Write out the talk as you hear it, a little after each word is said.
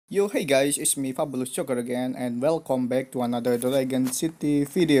Yo, hey guys, it's me Fabulous Joker again, and welcome back to another Dragon City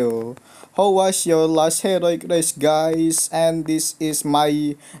video. How was your last heroic race, guys? And this is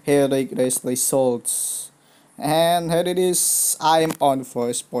my heroic race results. And here it is. I'm on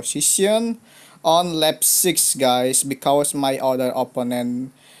first position on lap 6, guys, because my other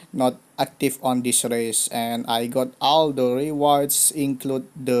opponent not active on this race, and I got all the rewards, include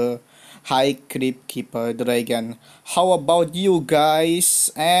the High Creep Keeper Dragon. How about you guys?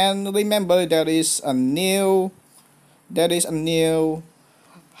 And remember, there is a new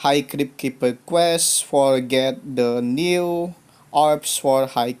High Creep Keeper quest for get the new orbs for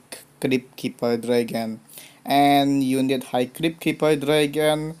High Creep Keeper Dragon. And you need High Creep Keeper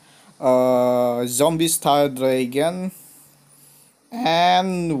Dragon, Zombie Star Dragon,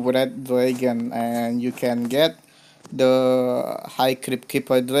 and Red Dragon, and you can get the High Crypt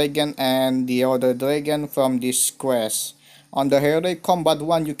Keeper Dragon and the other dragon from this quest. On the Heroic Combat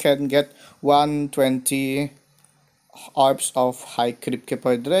 1, you can get 120 orbs of High Crypt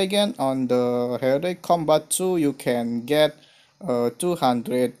Keeper Dragon. On the Heroic Combat 2, you can get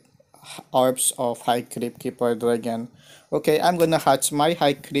 200 orbs of High Crypt Keeper Dragon. Okay, I'm gonna hatch my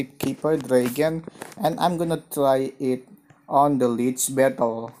High Crypt Keeper Dragon and I'm gonna try it on the Leech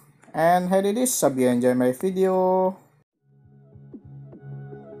battle. And here it is. Hope you enjoy my video.